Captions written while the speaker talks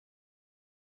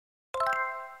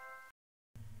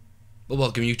Well,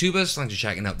 welcome YouTubers, thanks for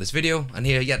checking out this video, and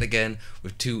here yet again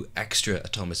with two extra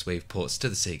Atomiswave ports to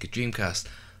the Sega Dreamcast.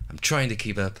 I'm trying to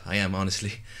keep up, I am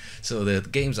honestly. So the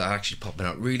games are actually popping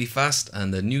out really fast,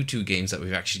 and the new two games that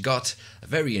we've actually got are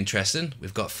very interesting.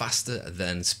 We've got Faster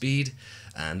Than Speed,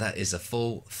 and that is a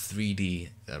full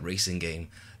 3D racing game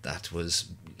that was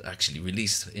actually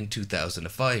released in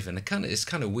 2005, and it's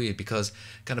kind of weird because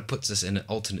it kind of puts us in an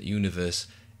alternate universe.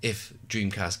 If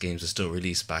Dreamcast games are still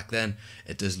released back then,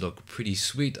 it does look pretty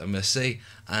sweet, I must say.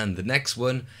 And the next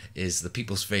one is the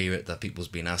people's favourite that people's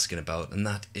been asking about, and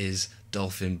that is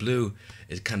Dolphin Blue.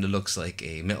 It kind of looks like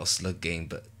a Metal Slug game,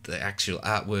 but the actual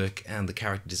artwork and the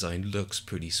character design looks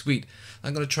pretty sweet.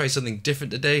 I'm going to try something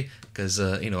different today because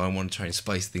I want to try and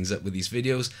spice things up with these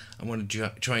videos. I want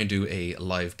to try and do a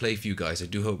live play for you guys. I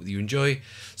do hope that you enjoy.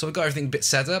 So I've got everything a bit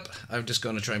set up. I'm just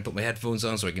going to try and put my headphones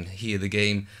on so I can hear the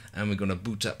game, and we're going to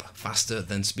boot up Faster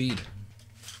Than Speed.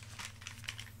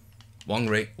 Wrong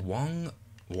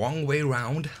way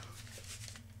round.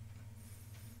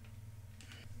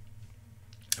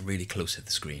 Really close at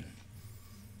the screen.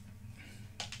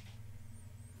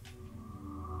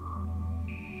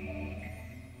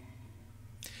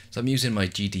 So I'm using my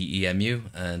GDEMU,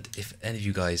 and if any of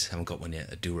you guys haven't got one yet,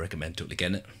 I do recommend totally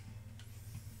getting it.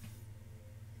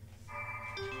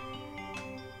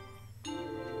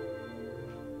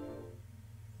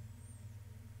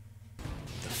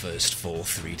 The first full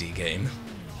 3D game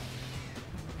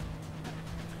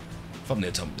from the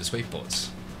Atomiswave ports.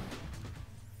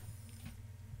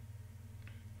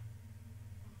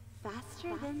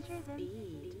 Faster than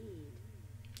speed.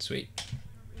 Sweet.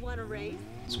 Wanna race?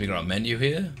 So we got our menu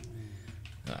here.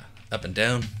 Up and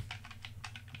down.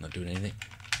 Not doing anything.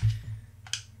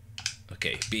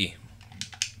 Okay, B.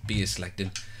 B is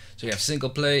selected. So you have single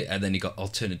play, and then you got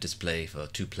alternate display for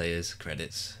 2 players,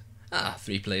 credits.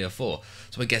 3 player, 4.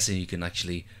 So I'm guessing you can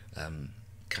actually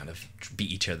kind of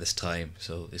beat each other this time.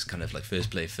 So it's kind of like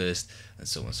first play first, and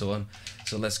so on and so on.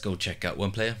 So let's go check out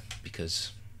one player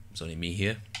because it's only me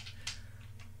here.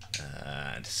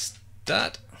 And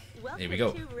start. Here we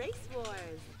go. To Race Wars.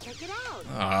 Check it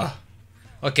out.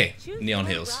 Okay, Choose Neon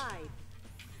your Hills.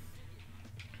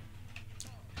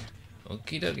 ride.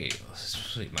 Okie dokie. Oh,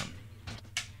 sweet man.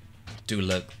 Do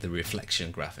love the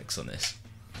reflection graphics on this.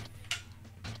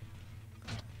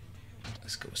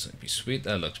 Let's go with something pretty sweet.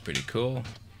 That looks pretty cool.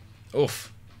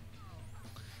 Oof.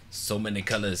 So many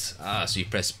colors. So you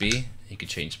press B, you can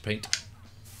change the paint.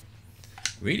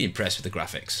 Really impressed with the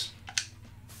graphics.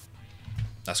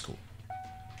 That's cool.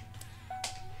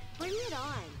 Bring it on.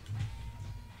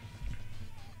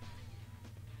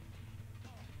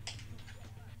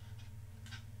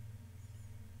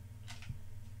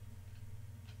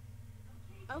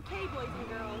 Okay, boys and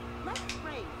girls, let's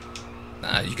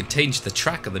race. You can change the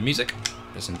track of the music.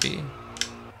 Pressing B.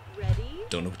 Ready?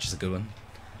 Don't know which is a good one.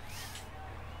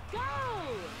 Go!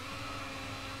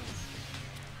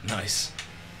 Nice.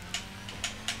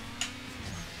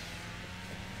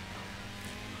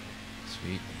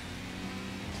 Sweet.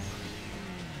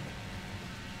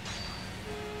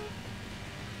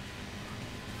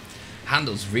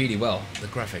 Handles really well. The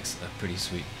graphics are pretty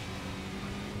sweet.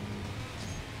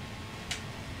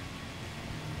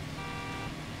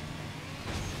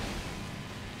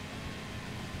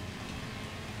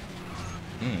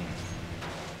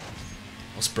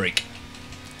 Let's break.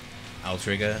 I'll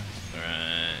trigger.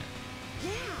 Alright.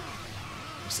 Yeah.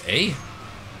 What's A?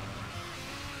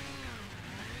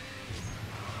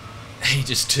 He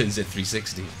just turns it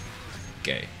 360.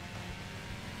 Okay.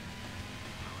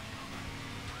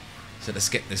 So let's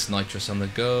get this nitrous on the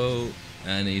go.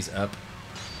 And he's up.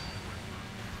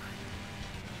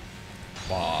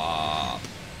 Wow.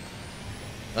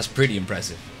 That's pretty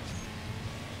impressive.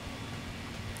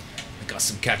 I got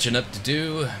some catching up to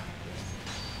do.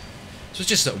 So it's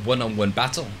just a one-on-one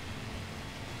battle.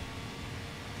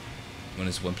 When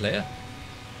it's one player.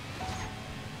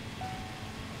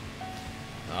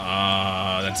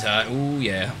 That's ooh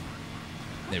yeah.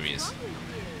 There he is.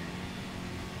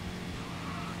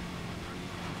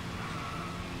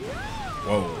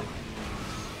 Whoa.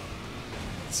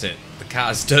 That's it. The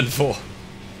car's done for.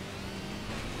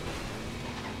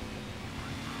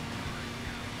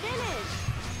 Finish.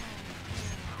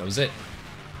 That was it.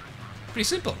 Pretty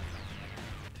simple.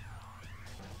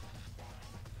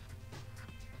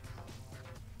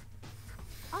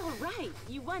 All right,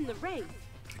 you won the race.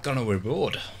 Got no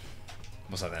reward.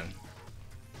 What's that then?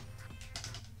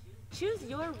 Choose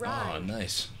your ride. Oh,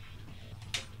 nice.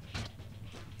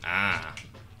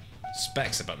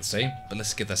 Specs about the same, but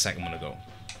let's give that second one a go.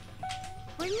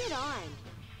 Bring it on.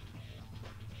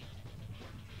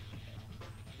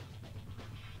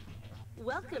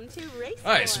 Welcome to Race.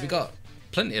 Alright, so we got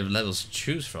plenty of levels to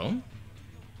choose from.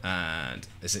 And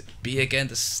is it B again?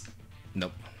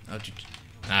 Nope. How'd you...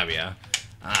 There we are.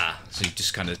 So you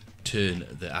just kind of turn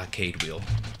the arcade wheel.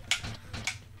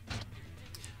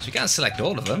 So you can't select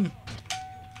all of them.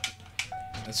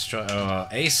 Let's try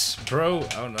Ace, Pro.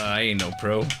 Oh no, I ain't no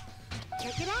Pro.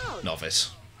 Check it out. Novice.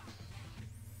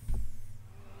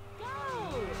 Go.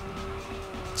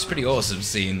 It's pretty awesome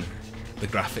seeing the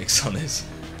graphics on this.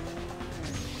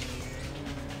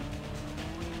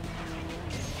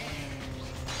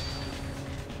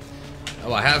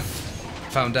 Oh, I have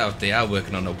found out they are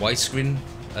working on a widescreen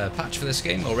patch for this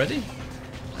game already.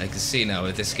 I can see now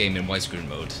with this game in widescreen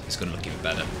mode, it's going to look even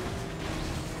better.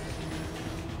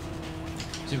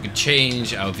 So we can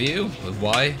change our view with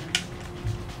Y.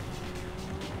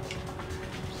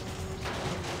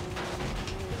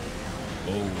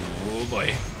 Oh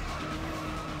boy.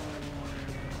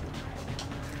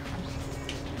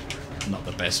 Not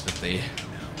the best with the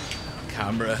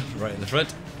camera right in the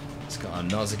front. It's got our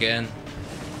nose again.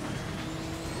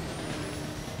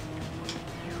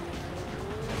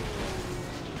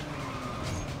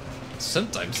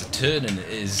 Sometimes the turning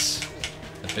is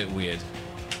a bit weird.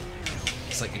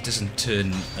 It's like it doesn't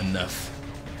turn enough.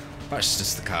 Perhaps it's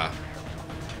just the car.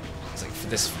 It's like for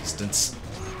this instance,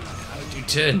 how do you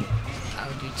turn? How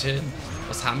do you turn?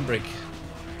 What's handbrake?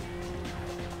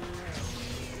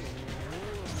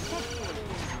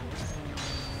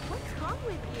 What's wrong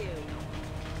with you?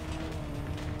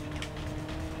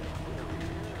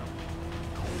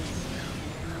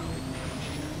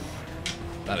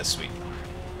 That is sweet.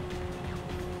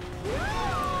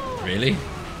 Really?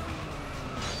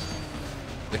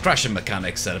 The crashing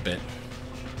mechanics are a bit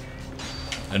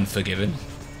unforgiving.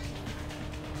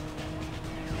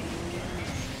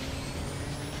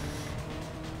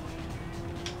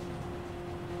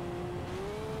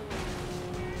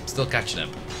 Still catching up.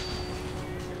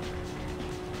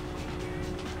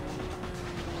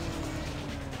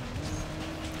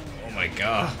 Oh my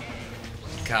god.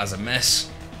 The car's a mess.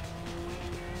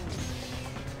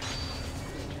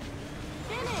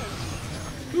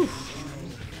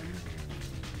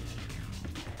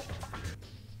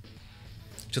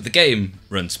 So the game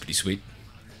runs pretty sweet.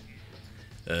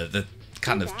 The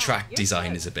kind of track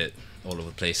design is a bit all over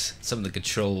the place. Some of the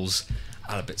controls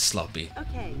are a bit sloppy.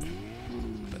 Okay.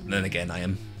 But then again, I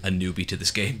am a newbie to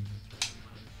this game.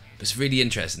 But it's really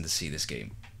interesting to see this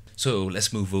game. So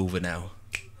let's move over now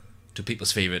to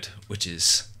people's favourite, which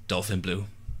is Dolphin Blue.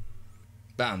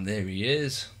 Bam, there he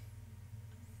is.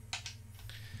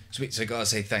 Sweet, so I gotta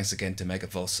say thanks again to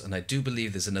Megafoss, and I do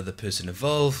believe there's another person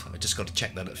involved. I just gotta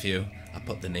check that out for you. I'll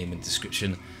put the name in the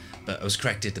description. But I was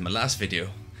corrected in my last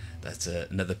video that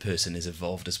another person is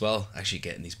involved as well, actually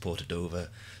getting these ported over.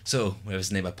 So,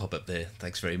 whoever's name I pop up there,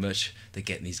 thanks very much. They're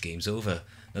getting these games over.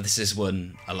 Now this is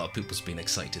one a lot of people's been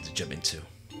excited to jump into.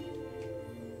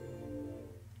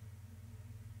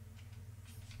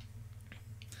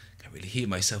 Can't really hear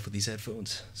myself with these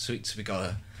headphones. Sweet, so we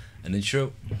got an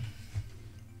intro.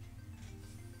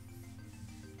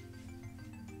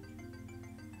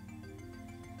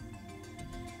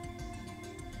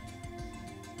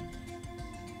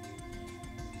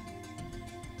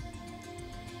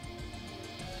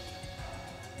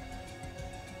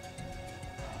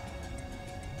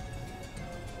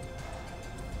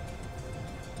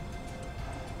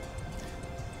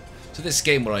 So this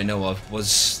game, what I know of,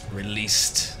 was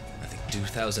released, I think,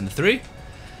 2003.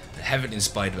 Heavily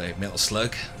inspired by Metal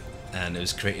Slug, and it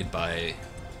was created by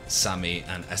Sammy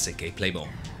and SAK Playmore.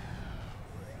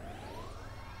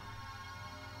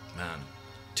 Man,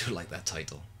 do like that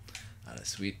title. That's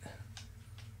sweet.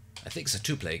 I think it's a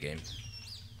 2-player game.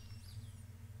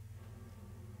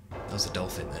 That was a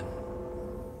dolphin then.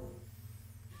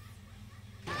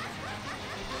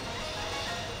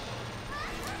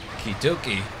 Okie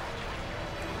dokie.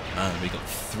 And we got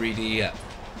 3D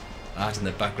art in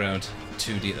the background,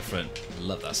 2D at the front.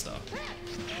 Love that stuff.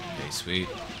 Okay, sweet.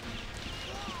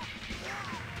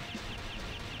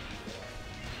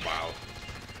 Wow.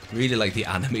 Really like the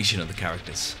animation of the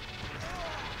characters.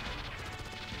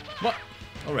 What?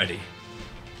 Already?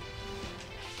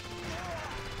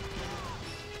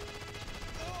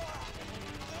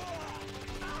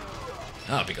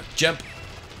 Ah, we got jump.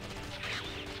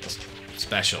 That's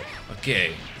special.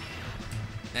 Okay.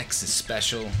 X is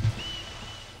special.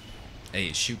 A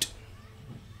is shoot.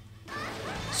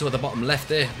 So at the bottom left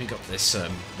there, we got this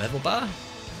level bar.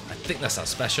 I think that's our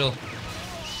special.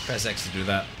 Press X to do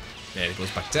that. There, it goes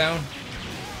back down.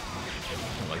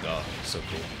 Oh my god, so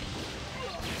cool.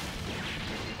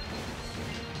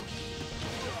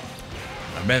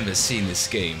 I remember seeing this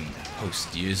game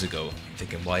post years ago,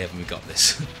 thinking, why haven't we got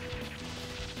this?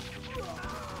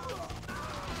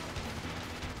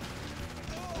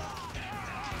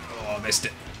 Oh, I missed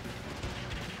it.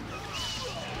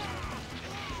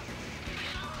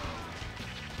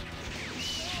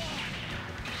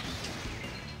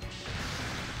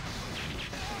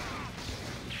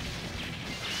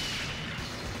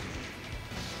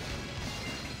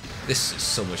 This is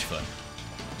so much fun.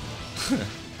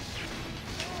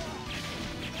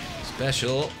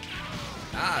 Special.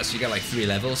 Ah, so you got like 3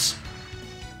 levels.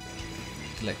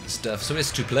 Collect the stuff. So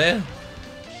it's 2-player.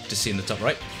 Just see in the top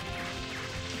right.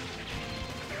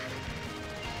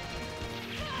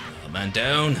 Oh, man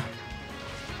down.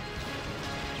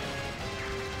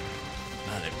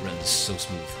 Man, it runs so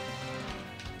smooth.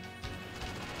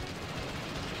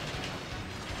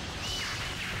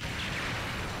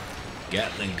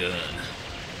 Gatling gun.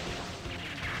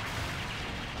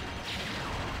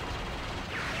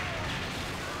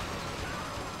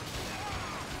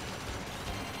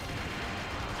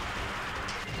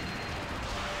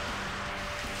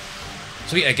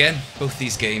 So yeah, again, both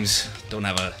these games don't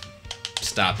have a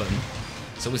start button.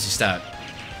 So once you start,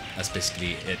 that's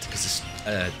basically it, because it's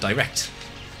a direct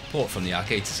port from the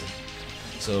arcade system.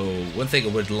 So one thing I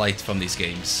would like from these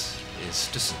games is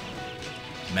just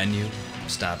a menu.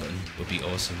 Start button would be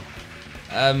awesome.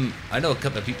 I know a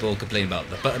couple of people complain about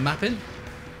the button mapping,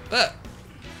 but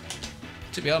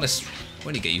to be honest,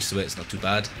 when you get used to it, it's not too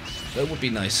bad. But it would be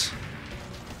nice.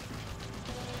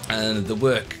 And the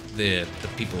work, the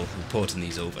people who porting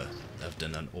these over have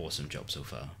done an awesome job so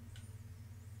far.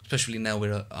 Especially now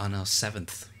we're on our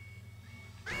seventh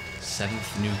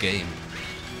new game.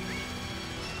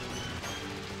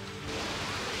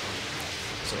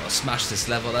 So I'll smash this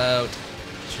level out.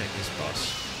 Check this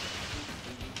boss.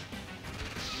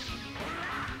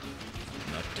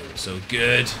 Not doing so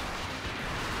good.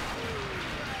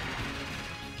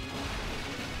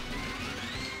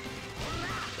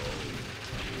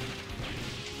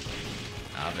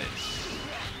 Have it.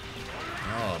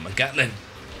 Oh, my Gatling.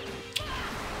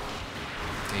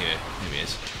 Here he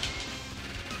is.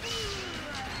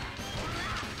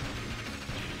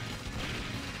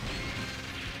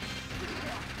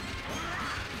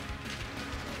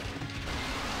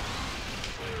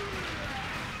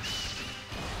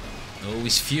 Oh,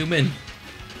 he's fuming.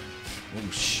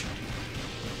 Oh, shit.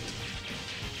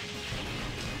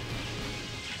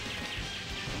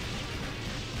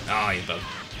 Ah, you bug.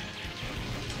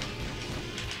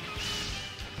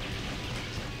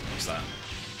 What's that?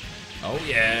 Oh,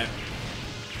 yeah.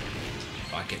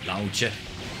 Rocket launcher.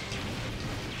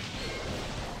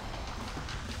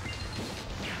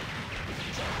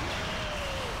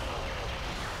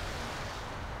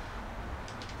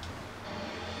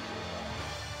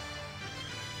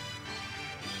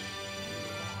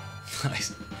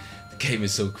 Nice. The game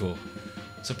is so cool.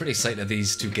 So I'm pretty excited that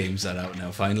these 2 games are out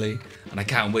now finally, and I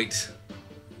can't wait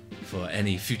for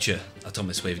any future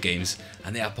Atomiswave games,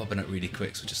 and they are popping out really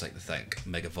quick, so I'd just like to thank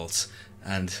Megavolts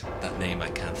and that name I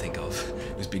can't think of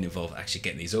who's been involved actually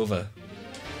getting these over.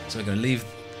 So I'm going to leave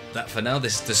that for now.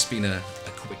 This has been a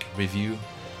quick review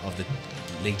of the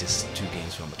latest 2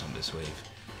 games from Atomiswave.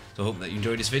 So I hope that you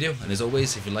enjoyed this video, and as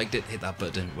always, if you liked it, hit that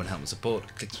button. It would help me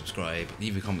support. Click subscribe,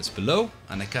 leave your comments below,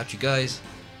 and I'll catch you guys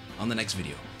on the next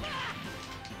video.